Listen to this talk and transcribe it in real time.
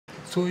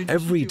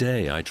Every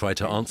day I try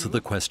to answer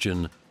the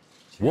question,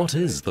 what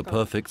is the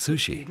perfect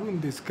sushi?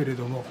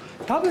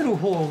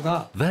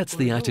 That's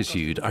the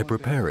attitude I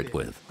prepare it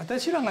with.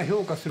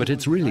 But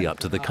it's really up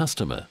to the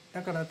customer,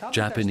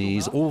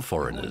 Japanese or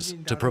foreigners,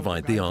 to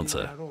provide the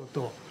answer.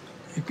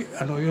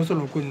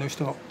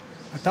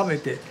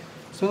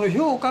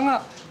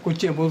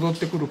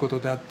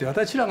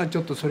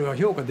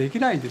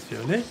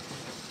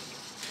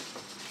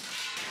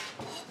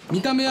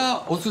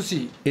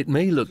 It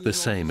may look the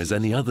same as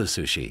any other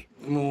sushi,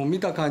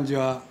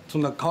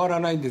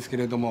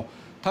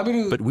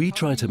 but we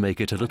try to make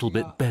it a little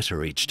bit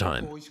better each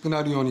time.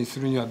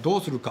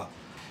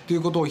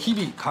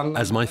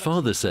 As my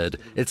father said,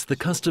 it's the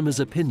customer's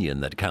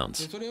opinion that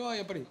counts.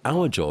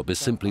 Our job is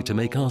simply to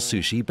make our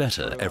sushi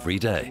better every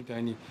day.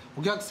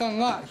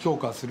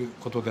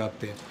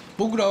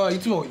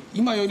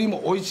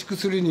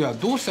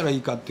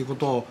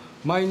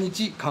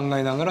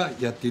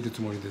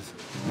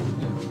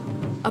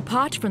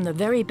 Apart from the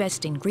very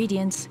best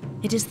ingredients,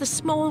 it is the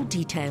small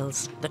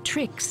details, the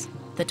tricks,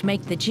 that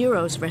make the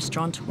Jiro's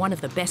restaurant one of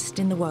the best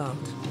in the world.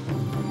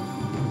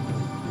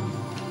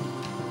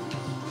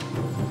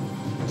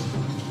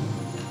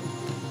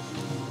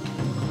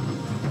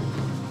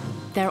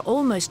 Their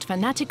almost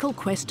fanatical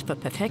quest for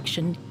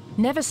perfection,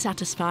 never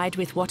satisfied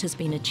with what has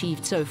been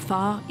achieved so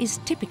far, is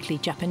typically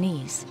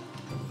Japanese.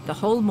 The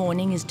whole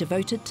morning is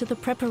devoted to the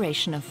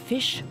preparation of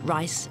fish,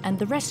 rice, and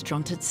the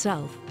restaurant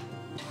itself.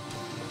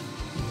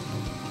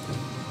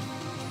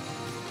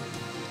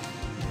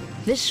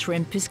 This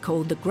shrimp is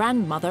called the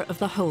grandmother of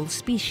the whole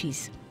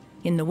species.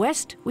 In the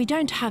West, we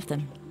don't have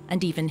them,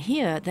 and even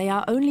here they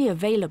are only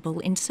available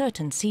in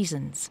certain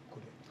seasons.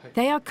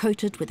 They are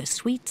coated with a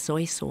sweet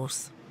soy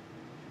sauce.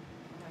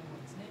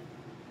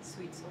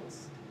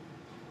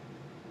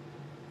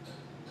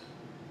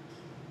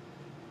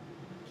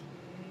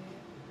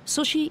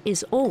 Sushi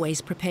is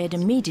always prepared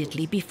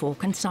immediately before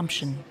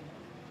consumption.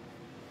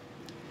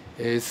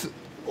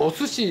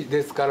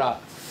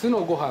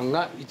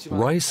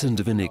 Rice and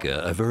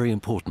vinegar are very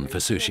important for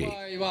sushi.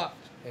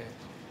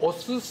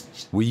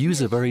 We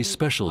use a very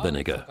special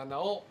vinegar.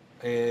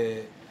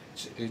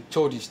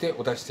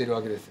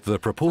 The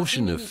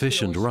proportion of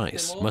fish and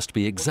rice must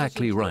be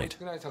exactly right.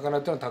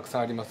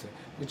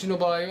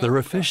 There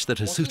are fish that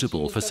are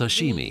suitable for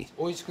sashimi,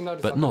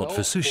 but not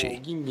for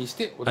sushi,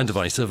 and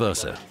vice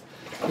versa.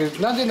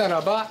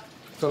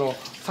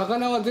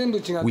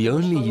 We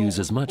only use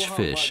as much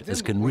fish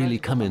as can really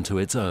come into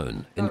its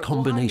own in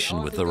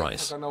combination with the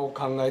rice.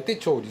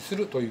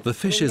 The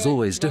fish is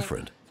always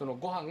different,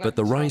 but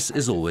the rice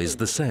is always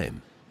the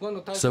same.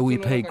 So we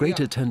pay great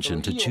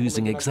attention to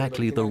choosing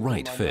exactly the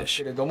right fish.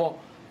 Even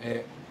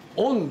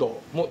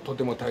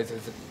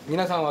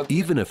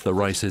if the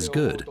rice is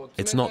good,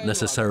 it's not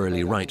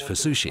necessarily right for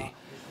sushi.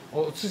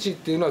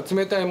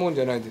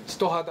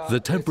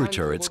 The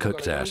temperature it's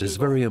cooked at is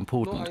very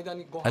important,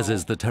 as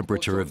is the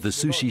temperature of the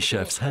sushi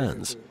chef's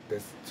hands.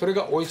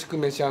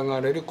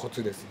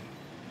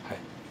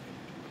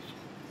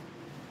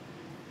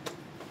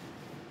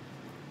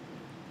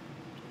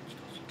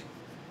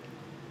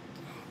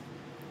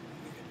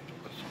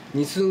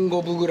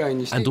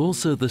 And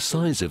also the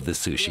size of the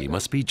sushi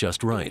must be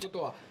just right.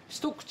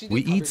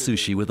 We eat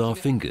sushi with our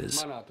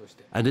fingers,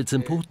 and it's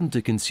important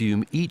to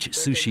consume each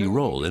sushi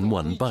roll in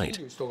one bite.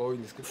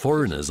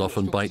 Foreigners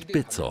often bite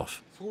bits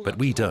off, but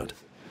we don't.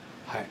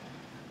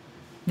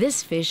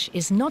 This fish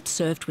is not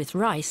served with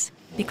rice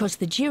because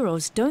the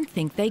Jiros don't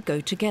think they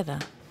go together.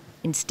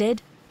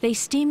 Instead, they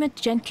steam it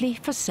gently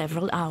for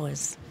several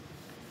hours.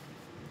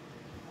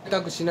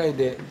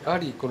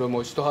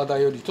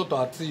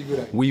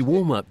 We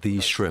warm up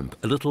these shrimp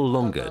a little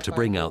longer to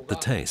bring out the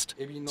taste,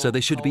 so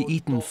they should be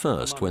eaten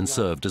first when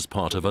served as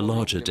part of a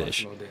larger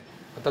dish.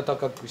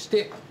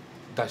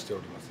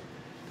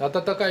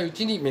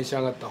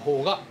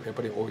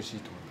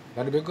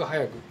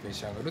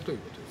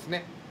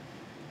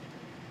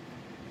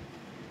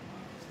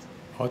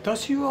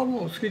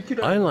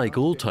 I like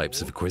all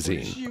types of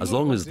cuisine, as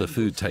long as the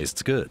food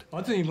tastes good.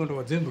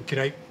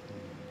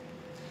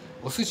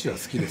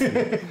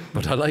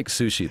 But I like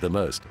sushi the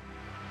most.